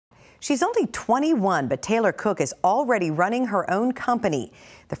She's only 21, but Taylor Cook is already running her own company.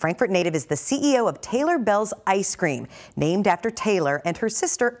 The Frankfort native is the CEO of Belle's Ice Cream, named after Taylor and her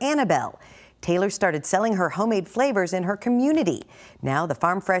sister Annabelle. Taylor started selling her homemade flavors in her community. Now the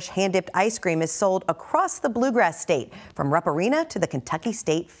farm fresh hand-dipped ice cream is sold across the Bluegrass State, from Rupp Arena to the Kentucky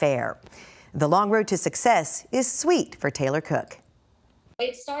State Fair. The long road to success is sweet for Taylor Cook.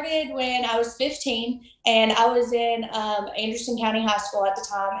 It started when I was 15 and I was in Anderson County High School at the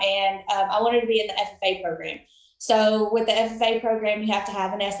time, and I wanted to be in the FFA program. So with the FFA program, you have to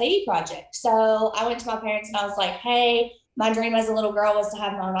have an SAE project. So I went to my parents and I was like, hey, my dream as a little girl was to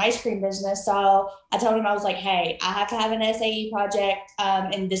have my own ice cream business. So I told them, I was like, hey, I have to have an SAE project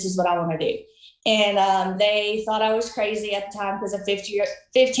and this is what I want to do. And they thought I was crazy at the time because a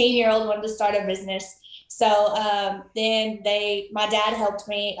 15-year-old wanted to start a business. So then my dad helped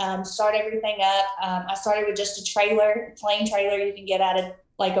me start everything up. I started with just a trailer, plain trailer you can get out of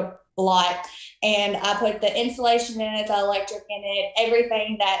like a lot. And I put the insulation in it, the electric in it,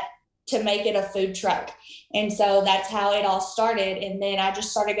 everything to make it a food truck. And so that's how it all started. And then I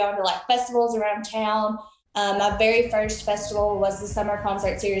just started going to like festivals around town. My very first festival was the Summer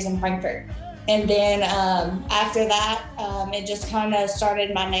Concert Series in Frankfort. And then after that, it just kind of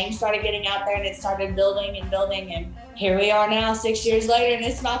started, my name started getting out there and it started building and building. And here we are now 6 years later, and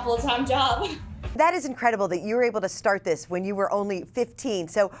it's my full-time job. That is incredible that you were able to start this when you were only 15.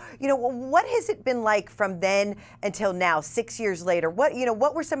 So, what has it been like from then until now, 6 years later?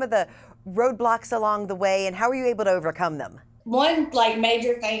 What were some of the roadblocks along the way, and how were you able to overcome them? One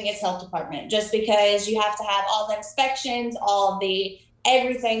major thing is health department, just because you have to have all the inspections,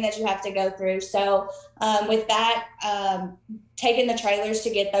 everything that you have to go through. So with that, taking the trailers to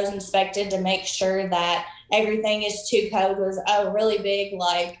get those inspected to make sure that everything is to code was a really big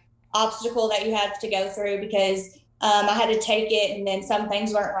obstacle that you had to go through, because I had to take it and then some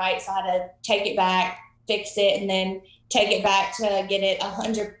things weren't right. So I had to take it back, fix it, and then take it back to get it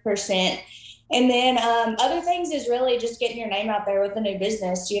 100%. And then other things is really just getting your name out there with a new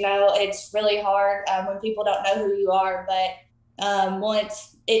business. It's really hard when people don't know who you are, but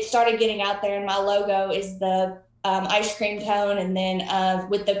once it started getting out there, and my logo is the ice cream cone, and then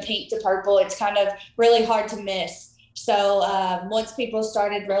with the pink to purple, it's kind of really hard to miss. So once people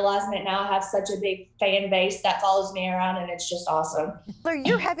started realizing it, now I have such a big fan base that follows me around, and it's just awesome. So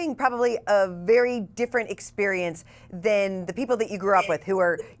you're having probably a very different experience than the people that you grew up with who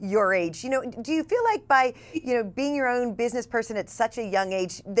are your age. Do you feel like by, being your own business person at such a young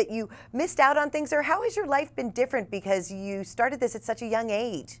age that you missed out on things, or how has your life been different because you started this at such a young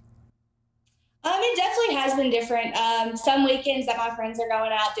age? It definitely has been different. Some weekends that my friends are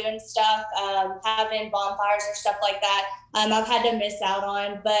going out doing stuff, having bonfires or stuff like that, I've had to miss out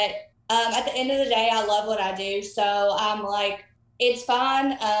on. But at the end of the day, I love what I do. So I'm like, it's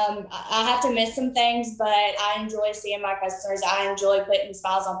fine. I have to miss some things, but I enjoy seeing my customers. I enjoy putting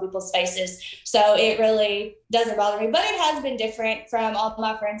smiles on people's faces. So it really doesn't bother me. But it has been different from all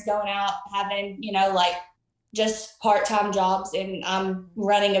my friends going out, having, just part-time jobs, and I'm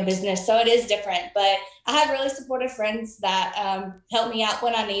running a business. So it is different, but I have really supportive friends that help me out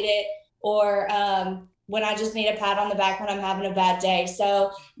when I need it, or when I just need a pat on the back when I'm having a bad day.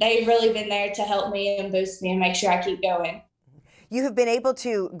 So they've really been there to help me and boost me and make sure I keep going. You have been able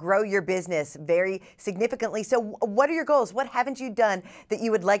to grow your business very significantly. So what are your goals? What haven't you done that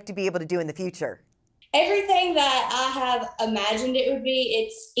you would like to be able to do in the future? Everything that I have imagined it would be,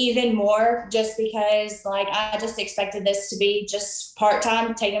 it's even more, just because I just expected this to be just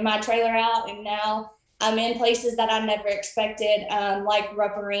part-time, taking my trailer out, and now I'm in places that I never expected, like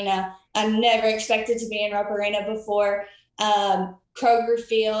Rupp Arena. I never expected to be in Rupp Arena before. Kroger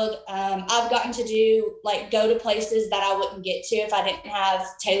Field. I've gotten to go to places that I wouldn't get to if I didn't have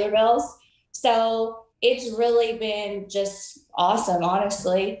Belle's. So it's really been just awesome,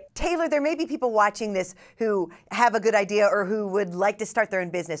 honestly. Taylor, there may be people watching this who have a good idea or who would like to start their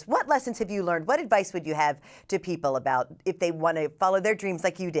own business. What lessons have you learned? What advice would you have to people about if they want to follow their dreams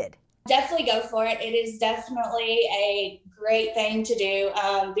like you did? Definitely go for it. It is definitely a great thing to do.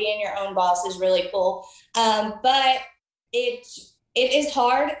 Being your own boss is really cool. But it is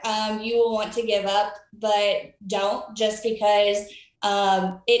hard. You will want to give up, but don't, just because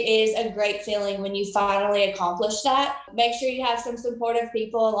it is a great feeling when you finally accomplish that. Make sure you have some supportive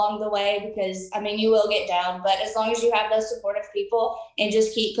people along the way, because you will get down, but as long as you have those supportive people and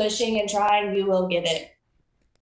just keep pushing and trying, you will get it.